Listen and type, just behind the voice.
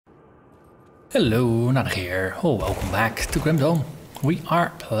Hello, Narnach here. Welcome back to Grim Dawn. We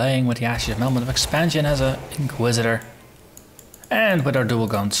are playing with the Ashes of Malmouth expansion as an Inquisitor. And with our dual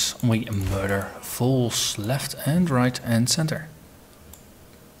guns, we murder fools left and right and center.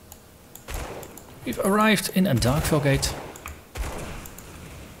 We've arrived in a Darkvale gate,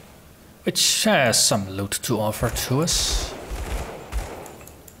 which has some loot to offer to us.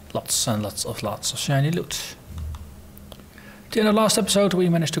 Lots and lots of shiny loot. In the last episode we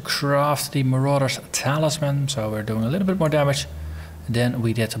managed to craft the Marauder's Talisman, so we're doing a little bit more damage than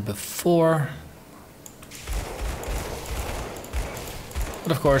we did before.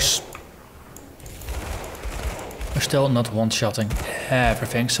 But of course, we're still not one-shotting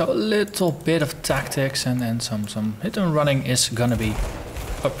everything, so a little bit of tactics and some hit and running is gonna be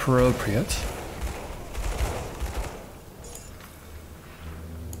appropriate.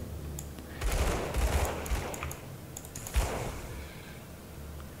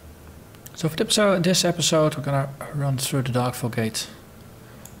 So for this episode we're gonna run through the Darkvale gate.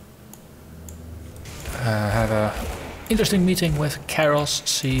 Have a interesting meeting with Carols,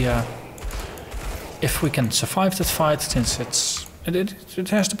 see if we can survive that fight, since it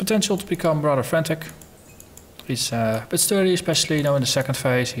has the potential to become rather frantic. He's a bit sturdy, especially in the second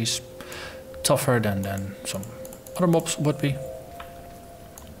phase. He's tougher than some other mobs would be.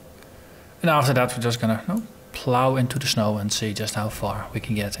 And after that we're just gonna plow into the snow and see just how far we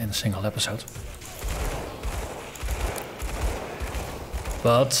can get in a single episode.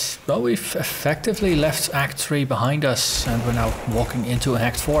 But well, we've effectively left Act 3 behind us and we're now walking into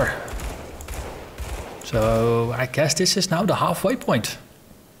Act 4. So I guess this is now the halfway point.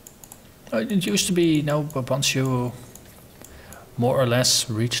 It used to be, once you more or less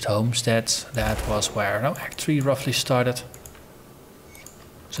reached Homestead, that was where Act 3 roughly started.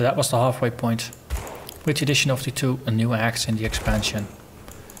 So that was the halfway point. With the addition of the two new acts in the expansion,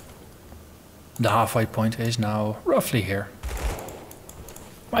 the halfway point is now roughly here.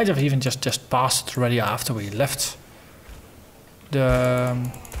 Might have even just passed it already after we left the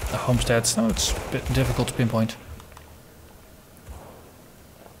homestead. No, it's a bit difficult to pinpoint.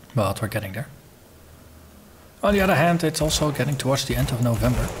 But we're getting there. On the other hand, it's also getting towards the end of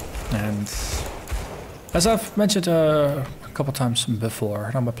November. And as I've mentioned a couple times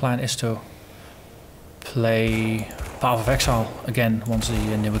before, my plan is to play Path of Exile again once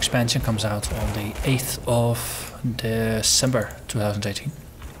the new expansion comes out on the 8th of December 2018.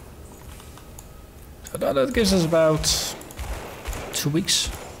 So that gives us about 2 weeks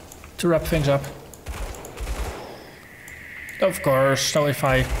to wrap things up. Of course,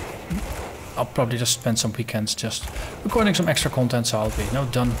 I'll probably just spend some weekends just recording some extra content, so I'll be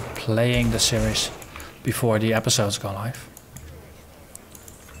done playing the series before the episodes go live.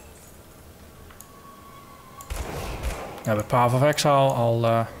 Now with Path of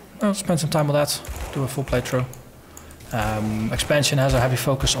Exile, I'll spend some time on that, do a full playthrough. Expansion has a heavy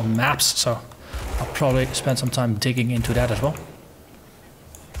focus on maps, so I'll probably spend some time digging into that as well.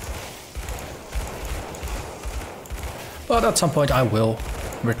 But at some point I will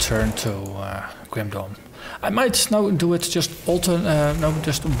return to Grim Dawn. I might do it just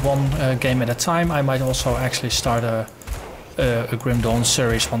just one game at a time. I might also actually start a Grim Dawn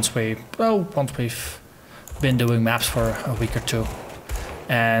series once we've been doing maps for a week or two,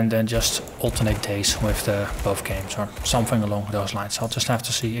 and then just alternate days with both games or something along those lines. I'll just have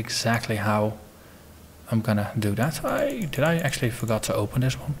to see exactly how I'm gonna do that. Did I actually forgot to open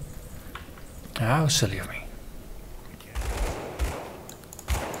this one? How silly of me.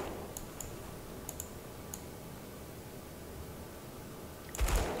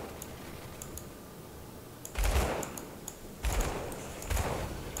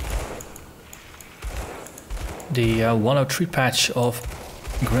 The 1.03 patch of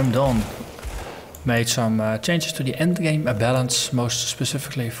Grim Dawn made some changes to the endgame balance, most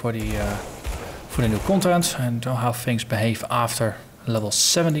specifically for the new content and how things behave after level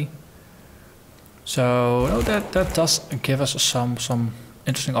 70. So that does give us some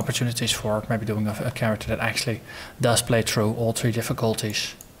interesting opportunities for maybe doing a character that actually does play through all 3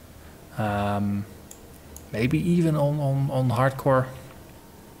 difficulties. Maybe even on hardcore.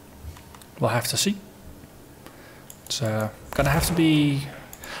 We'll have to see. It's gonna have to be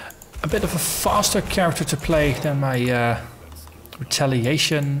a bit of a faster character to play than my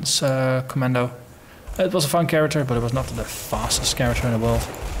Retaliations commando. It was a fun character, but it was not the fastest character in the world.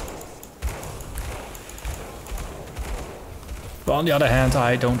 But on the other hand,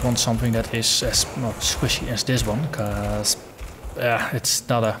 I don't want something that is as squishy as this one, because it's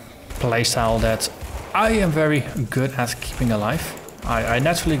not a playstyle that I am very good at keeping alive. I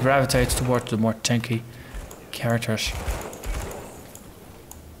naturally gravitate towards the more tanky characters.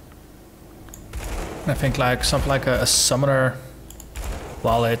 I think like something like a summoner,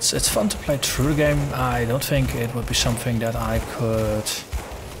 while it's fun to play through the game, I don't think it would be something that I could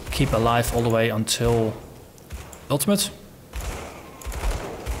keep alive all the way until Ultimate.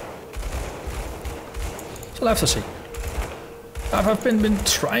 So we'll have to see. I've been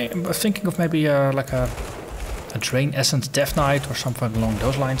thinking of maybe like a Drain Essence Death Knight or something along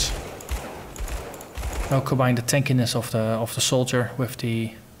those lines. Now combine the tankiness of the soldier with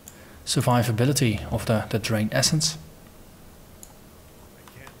the survivability of the Drain Essence.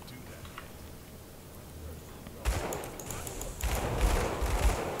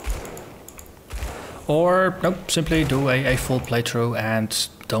 Or nope, simply do a full playthrough and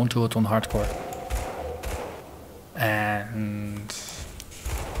don't do it on hardcore. And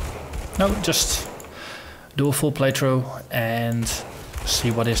no, just do a full playthrough and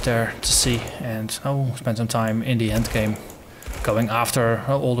see what is there to see, and spend some time in the end game going after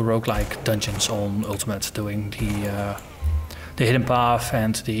all the roguelike dungeons on Ultimate, doing the Hidden Path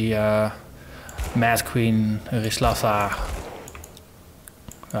and the Mad Queen Rislava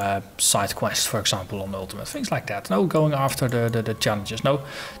side quest, for example, on Ultimate, things like that. No, going after the challenges. No,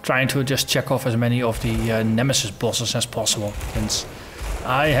 trying to just check off as many of the Nemesis bosses as possible, since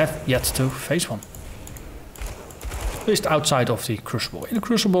I have yet to face one. At least outside of the Crucible. In the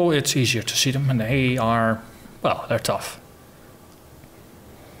Crucible it's easier to see them, and they are, well, they're tough.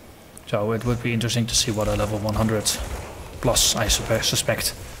 So it would be interesting to see what a level 100 plus, I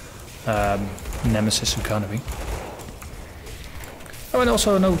suspect, Nemesis is gonna be. Oh, and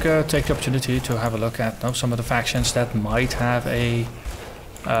also take the opportunity to have a look at some of the factions that might have a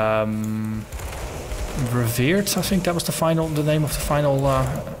Revered, I think that was the name of the final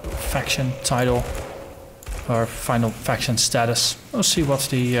faction title, or final faction status. We'll see what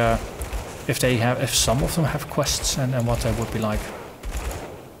the if some of them have quests and what they would be like.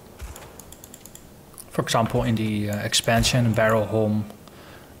 For example, in the expansion, Barrelholm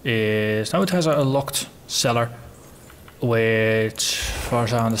is it has a locked cellar, which, as far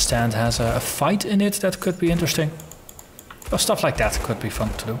as I understand, has a fight in it that could be interesting. Well, stuff like that could be fun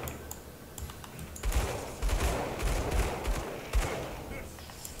to do.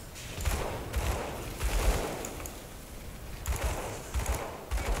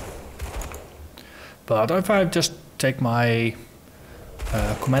 But if I just take my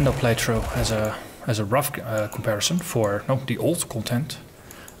Commando playthrough as a rough comparison for the old content,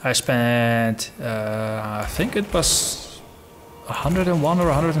 I spent I think it was 101 or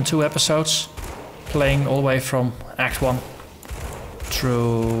 102 episodes playing all the way from Act 1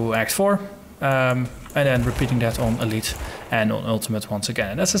 through Act 4, and then repeating that on Elite and on Ultimate once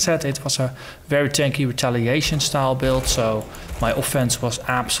again. And as I said, it was a very tanky retaliation style build, so my offense was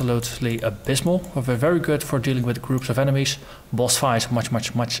absolutely abysmal. We were very good for dealing with groups of enemies. Boss fights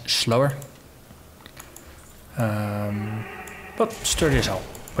much slower, but sturdy as hell,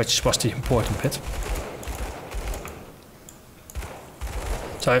 which was the important bit.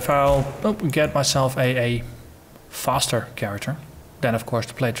 So if I'll get myself a faster character, then of course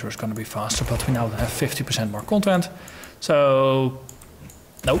the playthrough is going to be faster, but we now have 50% more content. So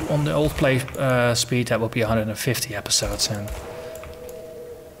on the old play speed that will be 150 episodes, and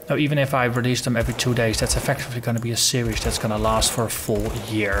even if I release them every 2 days, that's effectively going to be a series that's going to last for a full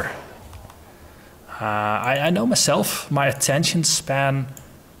year. I know myself, my attention span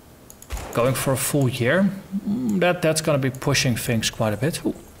going for a full year, that's going to be pushing things quite a bit.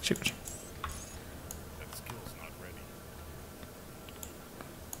 Ooh, secrets.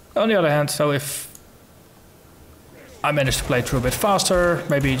 On the other hand, so if I manage to play through a bit faster,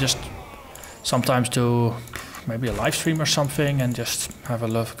 maybe just sometimes do maybe a live stream or something, and just have a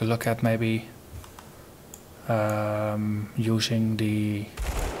look at maybe using the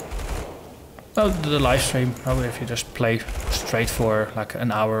live stream. If you just play straight for like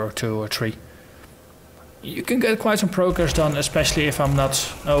an hour or 2 or 3, you can get quite some progress done, especially if I'm not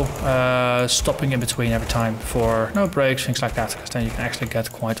stopping in between every time for breaks, things like that, because then you can actually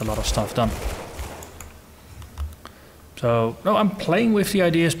get quite a lot of stuff done. So I'm playing with the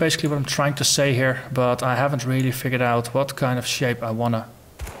ideas, basically what I'm trying to say here, but I haven't really figured out what kind of shape I want to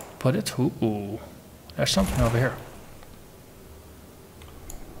put it. Ooh, there's something over here.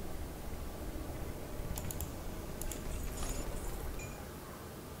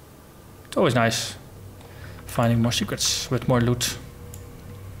 It's always nice finding more secrets with more loot.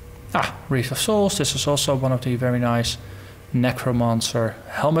 Wreath of Souls. This is also one of the very nice Necromancer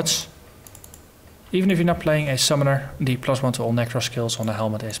helmets. Even if you're not playing a summoner, the +1 to all necro skills on the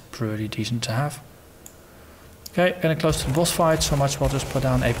helmet is pretty decent to have. Okay, getting close to the boss fight, so much well just put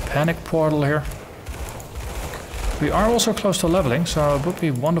down a panic portal here. We are also close to leveling, so it would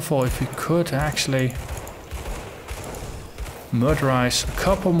be wonderful if we could actually murderize a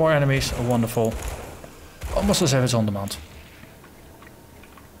couple more enemies. Wonderful. Almost as if it's on demand.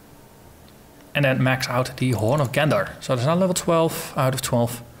 And then max out the Horn of Gendar. So there's now level 12 out of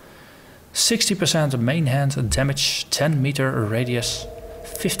 12. 60% main hand damage, 10 meter radius,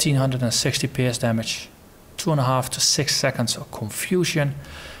 1560 PS damage, 2.5 to 6 seconds of confusion,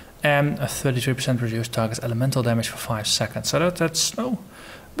 and a 33% reduced target elemental damage for 5 seconds. So that's a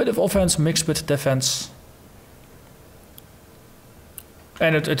bit of offense mixed with defense.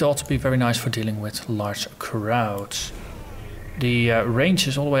 And it ought to be very nice for dealing with large crowds. The range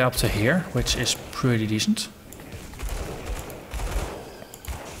is all the way up to here, which is pretty decent.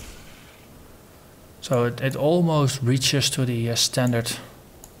 So it almost reaches to the standard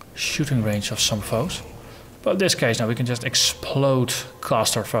shooting range of some foes. But in this case now we can just explode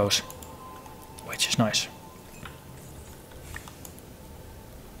caster foes, which is nice.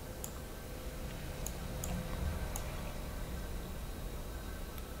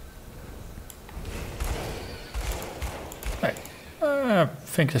 Hey, I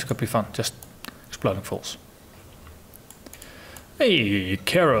think this could be fun, just exploding fools. Hey,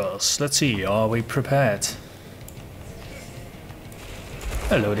 Carols, let's see, are we prepared?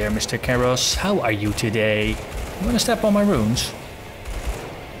 Hello there, Mr. Carols, how are you today? You wanna step on my runes?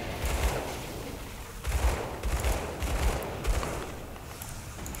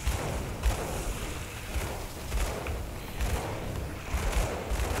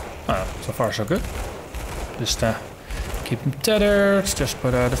 So far so good. Just keep him tethered, just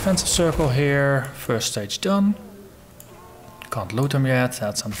put a defensive circle here, first stage done. Can't loot him yet,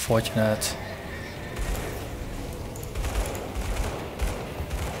 that's unfortunate.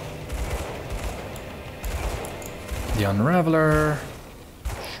 The Unraveler,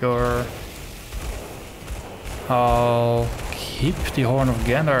 sure. I'll keep the Horn of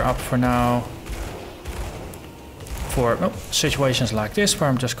Gendar up for now. For situations like this where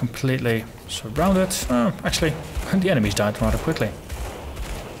I'm just completely surrounded. Actually, the enemies died rather quickly.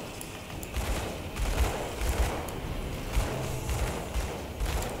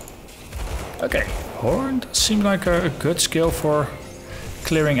 Okay, Horn does seem like a good skill for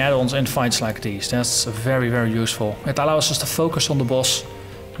clearing add-ons in fights like these. That's very, very useful. It allows us to focus on the boss,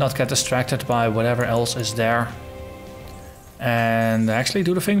 not get distracted by whatever else is there, and actually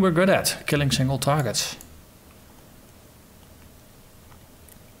do the thing we're good at, killing single targets.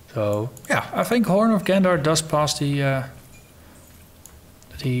 So yeah, I think Horn of Gendar does pass the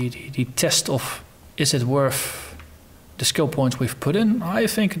test of is it worth the skill points we've put in. I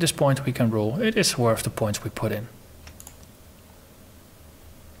think at this point we can rule it is worth the points we put in.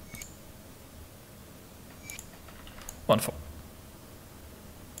 Wonderful.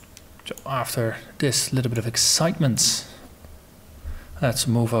 So after this little bit of excitement, let's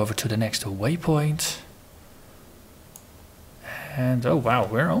move over to the next waypoint. And oh wow,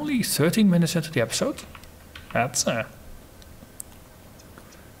 we're only 13 minutes into the episode. That's that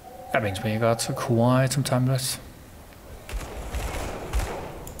means we got quite some time left.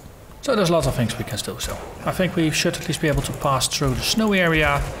 So there's lots of things we can still do. I think we should at least be able to pass through the snowy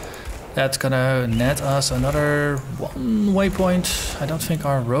area. That's gonna net us another 1 waypoint. I don't think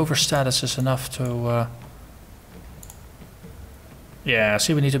our rover status is enough to... Yeah,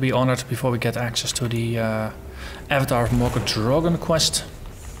 see, we need to be honored before we get access to the Avatar of Morgodrogan quest.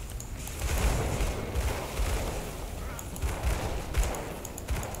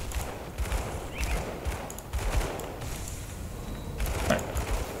 Right.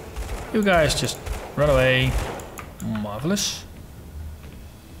 You guys just run away. Marvelous.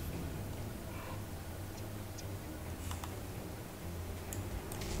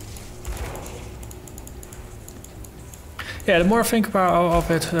 Yeah, the more I think of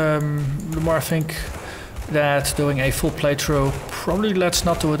it, the more I think that doing a full playthrough, probably let's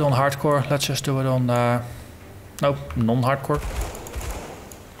not do it on hardcore, let's just do it on, no, non-hardcore.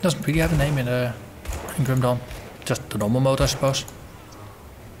 Doesn't really have a name in Grim Dawn, just the normal mode I suppose.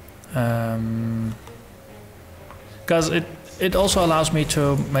 Because it also allows me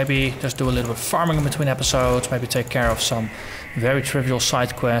to maybe just do a little bit of farming in between episodes, maybe take care of some very trivial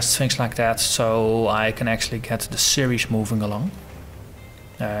side quests, things like that, so I can actually get the series moving along.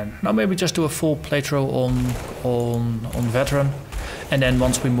 And now maybe just do a full playthrough on Veteran, and then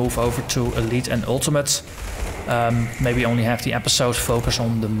once we move over to Elite and Ultimate, maybe only have the episode focus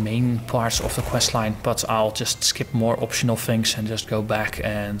on the main parts of the questline, but I'll just skip more optional things and just go back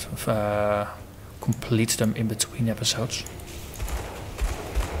and complete them in between episodes.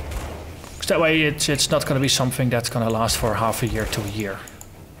 That way it's not going to be something that's going to last for half a year to a year.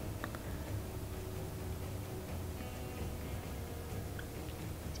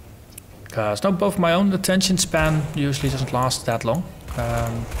 Because no, both my own attention span usually doesn't last that long.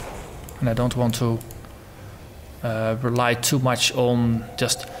 And I don't want to rely too much on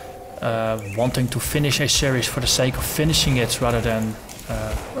just wanting to finish a series for the sake of finishing it rather than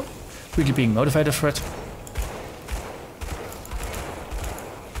really being motivated for it.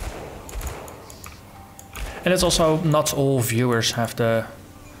 And it's also not all viewers have the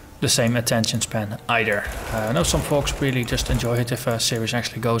same attention span either. I know some folks really just enjoy it if a series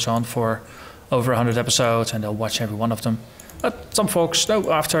actually goes on for over 100 episodes and they'll watch every one of them. But some folks,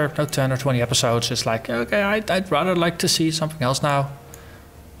 after 10 or 20 episodes, it's like, okay, I'd rather like to see something else now.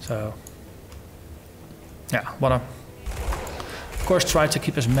 So, yeah, wanna, of course, try to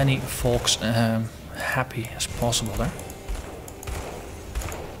keep as many folks happy as possible there.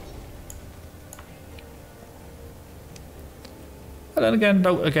 But then again,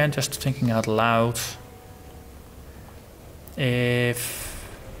 though, just thinking out loud, if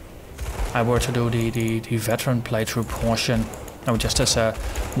I were to do the veteran playthrough portion, just as a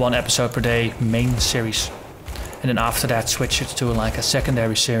 1 episode per day main series, and then after that switch it to like a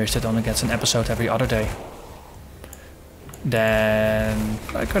secondary series that only gets an episode every other day, then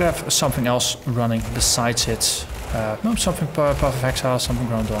I could have something else running besides it. Something Path of Exile, something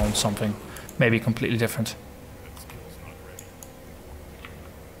Ground Dawn, something maybe completely different.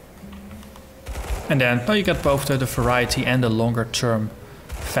 And then you get both the variety and the longer term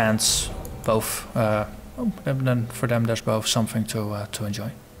fans, both. And then for them there's both something to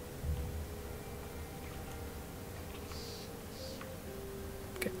enjoy.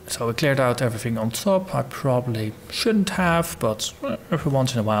 Okay, so we cleared out everything on top. I probably shouldn't have, but every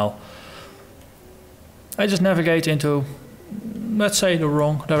once in a while I just navigate into, let's say, the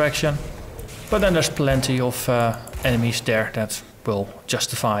wrong direction. But then there's plenty of enemies there that will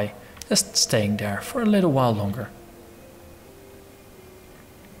justify just staying there for a little while longer.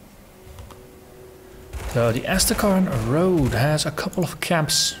 So the Asterkarn road has a couple of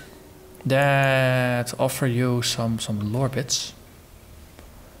camps that offer you some lore bits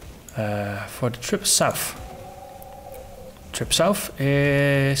for the trip south. Trip south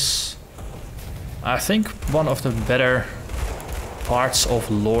is, I think, one of the better parts of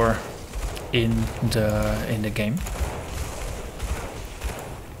lore in the game.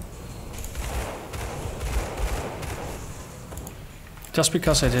 Just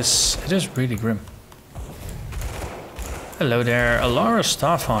because it is really grim. Hello there, Alara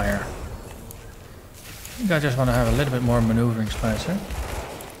Starfire. I think I just want to have a little bit more maneuvering space here.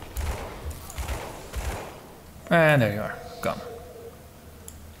 And there you are, gone.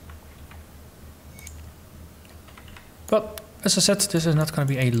 But as I said, this is not going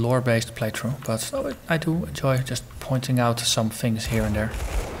to be a lore-based playthrough, but I do enjoy just pointing out some things here and there.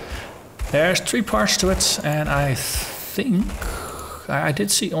 There's 3 parts to it, and I think I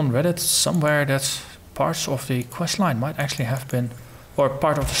did see on Reddit somewhere that parts of the questline might actually have been, or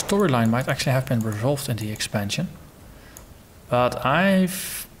part of the storyline might actually have been resolved in the expansion. But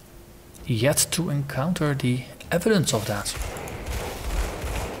I've yet to encounter the evidence of that.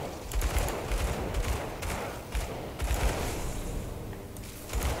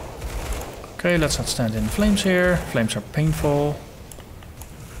 Okay, let's not stand in flames here. Flames are painful.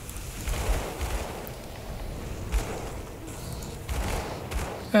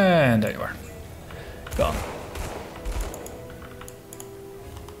 And there you are. Gone.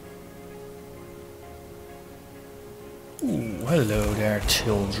 Ooh, hello there,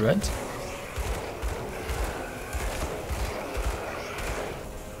 children.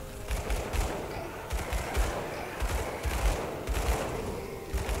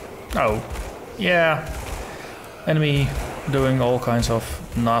 Oh, yeah. Enemy doing all kinds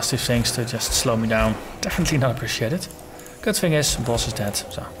of nasty things to just slow me down. Definitely not appreciated. Good thing is, boss is dead,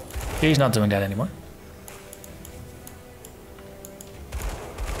 so he's not doing that anymore.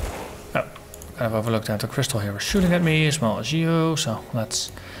 Oh, kind of overlooked that the crystal here was shooting at me as well as you, so let's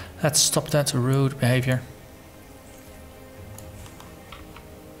stop that rude behavior.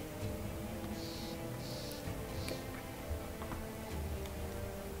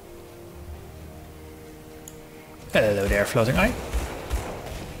 Hello there, floating eye.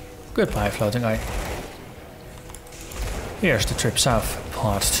 Goodbye, floating eye. Here's the trip south,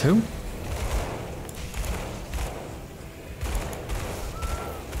 part 2.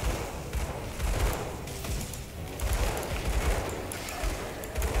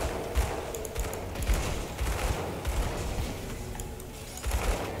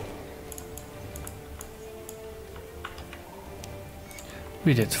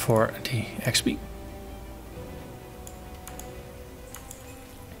 We did for the XP.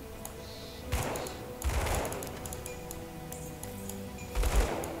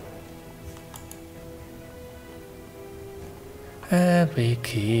 And we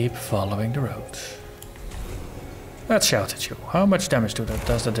keep following the road. Let's shout at you. How much damage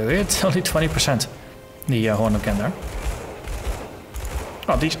does that do? It's only 20%. The Horn of Gendar.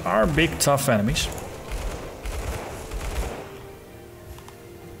 Oh, these are big, tough enemies.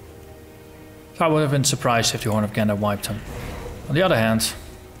 I would have been surprised if the Horn of Gendar wiped them. On the other hand,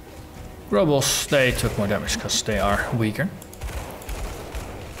 Robles, they took more damage because they are weaker.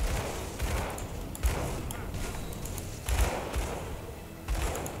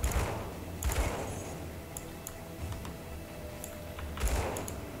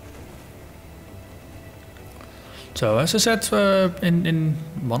 So as I said in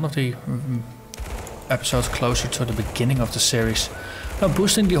one of the episodes closer to the beginning of the series,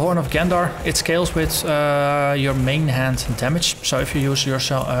 boosting the Horn of Gendar, it scales with your main hand damage. So if you use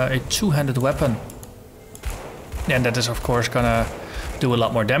yourself a two-handed weapon, then that is of course gonna do a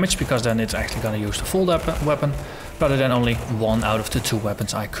lot more damage, because then it's actually gonna use the full weapon rather than only one out of the two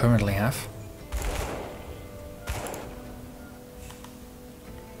weapons I currently have.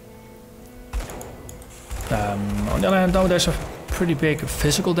 On the other hand though, there's a pretty big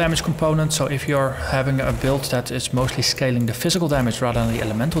physical damage component, so if you're having a build that is mostly scaling the physical damage rather than the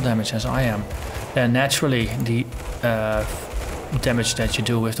elemental damage as I am, then naturally the damage that you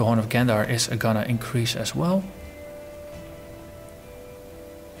do with the Horn of Gendar is gonna increase as well.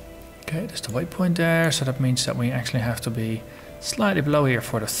 Okay, there's the waypoint there, so that means that we actually have to be slightly below here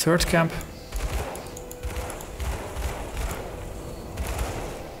for the third camp.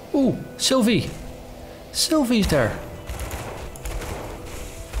 Ooh, Sylvie! Sylvie's there!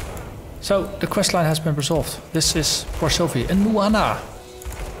 So, the questline has been resolved. This is for Sylvie in Nuana.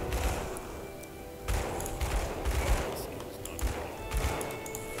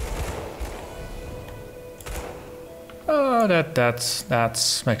 Oh,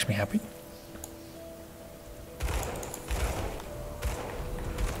 that makes me happy.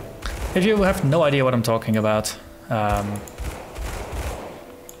 If you have no idea what I'm talking about,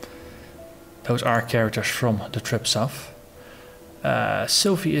 those are characters from the trip south.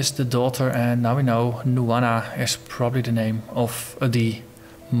 Sylvie is the daughter, and now we know Nuana is probably the name of the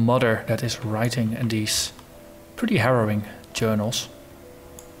mother that is writing these pretty harrowing journals.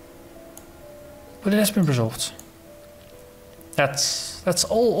 But it has been resolved. That's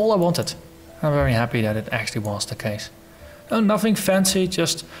all I wanted. I'm very happy that it actually was the case. No, nothing fancy,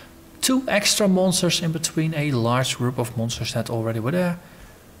 just 2 extra monsters in between a large group of monsters that already were there.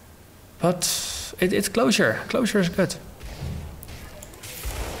 But it's closure. Closure is good.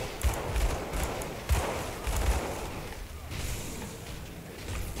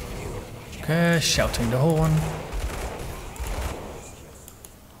 Okay, shouting the horn.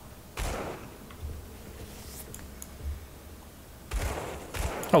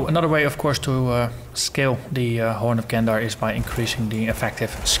 Oh, another way, of course, to scale the Horn of Gendar is by increasing the effective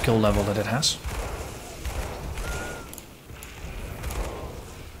skill level that it has.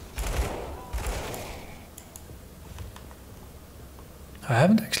 I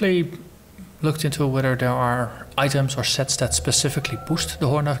haven't actually looked into whether there are items or sets that specifically boost the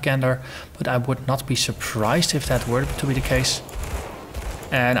Horn of Gendar, but I would not be surprised if that were to be the case.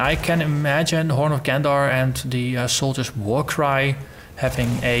 And I can imagine Horn of Gendar and the Soldier's Warcry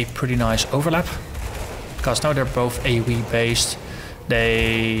having a pretty nice overlap, because now they're both AoE based.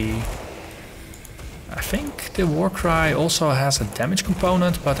 I think the Warcry also has a damage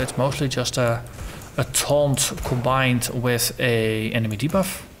component, but it's mostly just a taunt combined with a enemy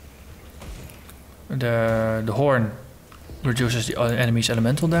debuff. The Horn reduces the enemy's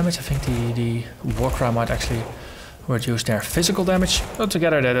elemental damage. I think the Warcry might actually reduce their physical damage. But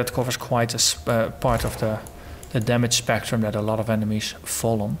together that covers quite a part of the damage spectrum that a lot of enemies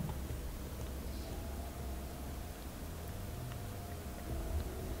fall on.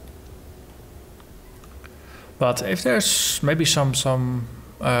 But if there's maybe some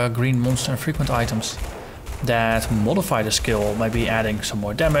green monster infrequent items that modify the skill, maybe adding some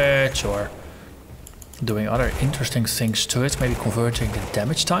more damage or doing other interesting things to it, maybe converting the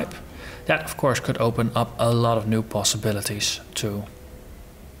damage type, that of course could open up a lot of new possibilities to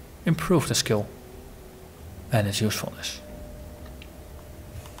improve the skill and its usefulness.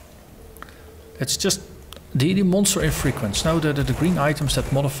 It's just the monster infrequents. Now the green items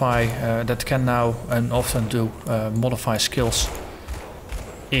that modify, that can now and often do modify skills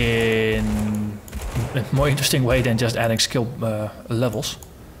in a more interesting way than just adding skill levels.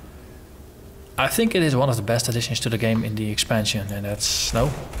 I think it is one of the best additions to the game in the expansion, and that's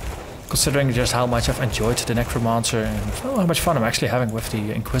considering just how much I've enjoyed the Necromancer and how much fun I'm actually having with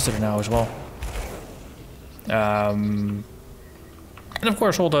the Inquisitor now as well. And of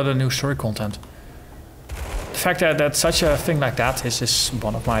course all the new story content. The fact that such a thing like that is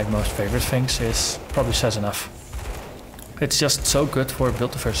one of my most favorite things is probably says enough. It's just so good for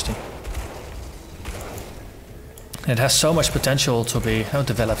build diversity. It has so much potential to be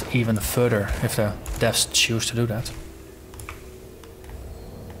developed even further if the devs choose to do that.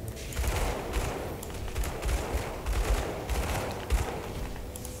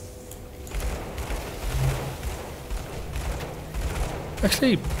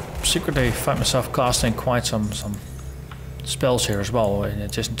 Actually, secretly find myself casting quite some spells here as well, in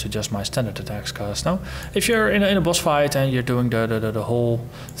addition to just my standard attacks. Because now, if you're in a boss fight and you're doing the whole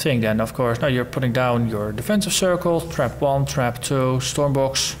thing, then of course now you're putting down your defensive circle, trap 1, trap 2,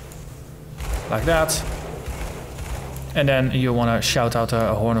 stormbox, like that. And then you want to shout out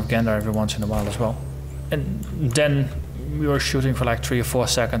a Horn of Gander every once in a while as well. And then you're shooting for like 3 or 4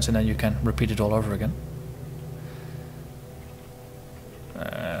 seconds, and then you can repeat it all over again.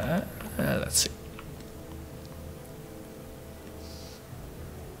 Let's see.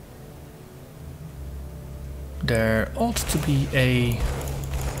 There ought to be a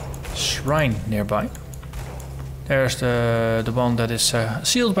shrine nearby. There's the one that is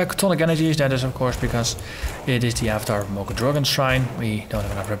sealed by Chthonic energies. That is of course because it is the avatar of Mogadrogan's shrine. We don't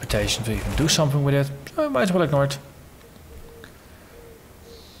have enough reputation to even do something with it, so I might as well ignore it.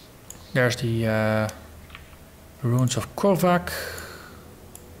 There's the ruins of Korvac.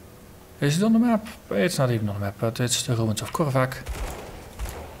 Is it on the map? It's not even on the map, but it's the ruins of Korvac.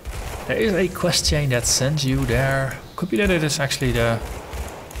 There is a quest chain that sends you there. Could be that it is actually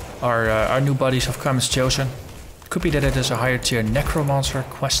our new bodies of Kamen's Chosen. Could be that it is a higher tier Necromancer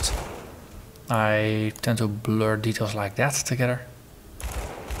quest. I tend to blur details like that together.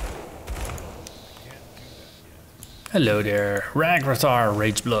 Hello there, Ragrathar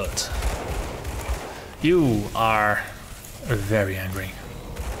Rageblood. You are very angry.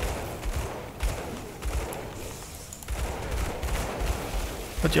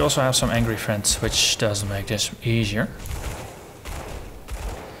 But you also have some angry friends, which doesn't make this easier.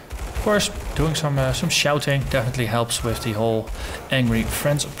 Of course, doing some shouting definitely helps with the whole angry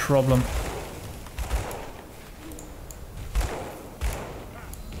friends problem.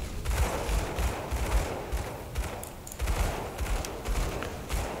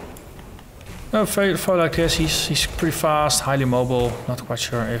 No, for like this, he's pretty fast, highly mobile. Not quite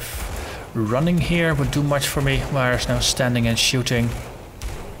sure if running here would do much for me, whereas now standing and shooting.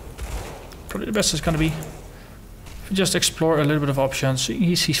 Probably the best is going to be if you just explore a little bit of options.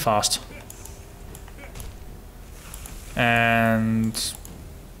 He's fast. And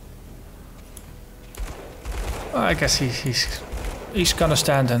well, I guess he's gonna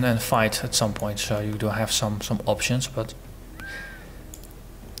stand and fight at some point, so you do have some options, but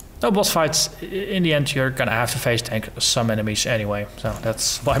no boss fights. In the end, you're gonna have to face tank some enemies anyway, so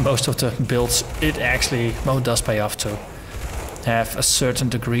that's why most of the builds it actually does pay off to have a certain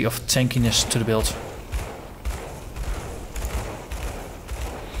degree of tankiness to the build.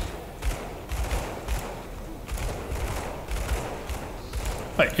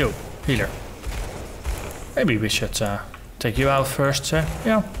 Hey, you, healer. Maybe we should take you out first.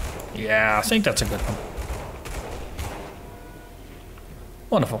 Yeah, I think that's a good one.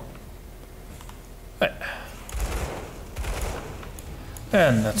 Wonderful. Hey.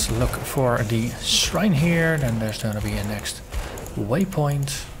 And let's look for the shrine here. Then there's gonna be a next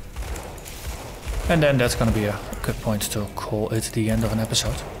waypoint, and then that's gonna be a good point to call it the end of an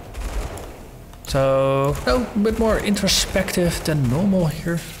episode. So a bit more introspective than normal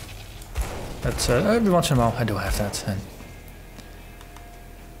here. But every once in a while I do have that, and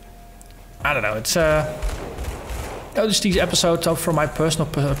I don't know. It's just these episodes from my personal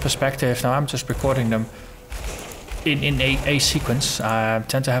perspective. Now I'm just recording them in a sequence. I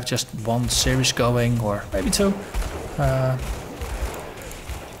tend to have just one series going, or maybe two.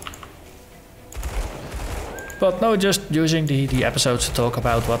 But no, just using the episodes to talk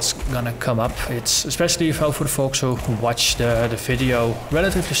about what's gonna come up. It's especially for the folks who watch the video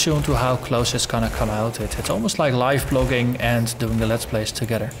relatively soon to how close it's gonna come out. It's almost like live blogging and doing the Let's Plays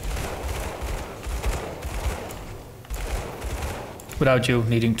together. Without you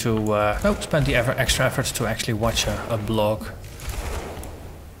needing to spend the extra effort to actually watch a blog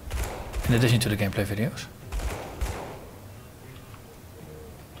in addition to the gameplay videos.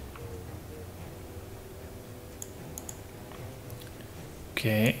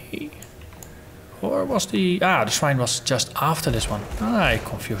 Okay. Or was the shrine was just after this one. I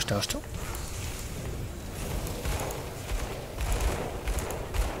confused those two.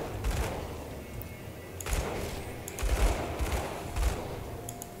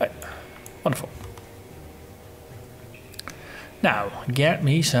 Right. Wonderful. Now, get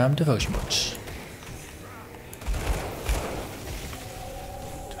me some devotion books.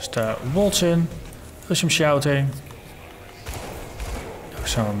 Just waltz in, do some shouting, do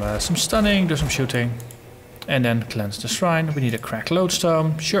some stunning, do some shooting, and then cleanse the shrine. We need a cracked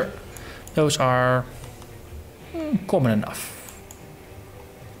lodestone. Sure, those are common enough.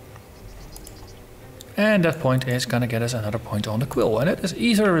 And that point is gonna get us another point on the quill, and it is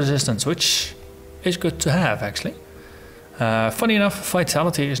ether resistance, which is good to have actually. Funny enough,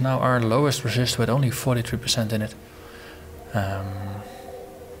 vitality is now our lowest resist with only 43% in it.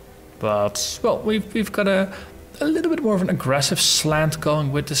 But well, we've got a little bit more of an aggressive slant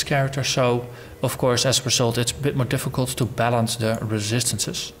going with this character, so of course as a result it's a bit more difficult to balance the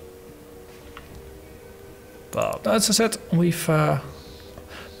resistances. But as I said, we've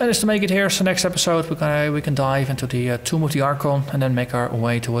managed to make it here. So next episode we can dive into the Tomb of the Archon and then make our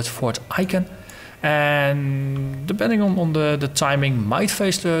way towards Fort Icon. And depending on the timing, might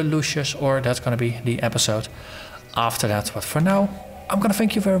face the Lucius, or that's gonna be the episode after that. But for now, I'm gonna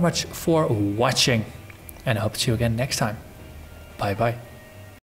thank you very much for watching and I hope to see you again next time. Bye bye.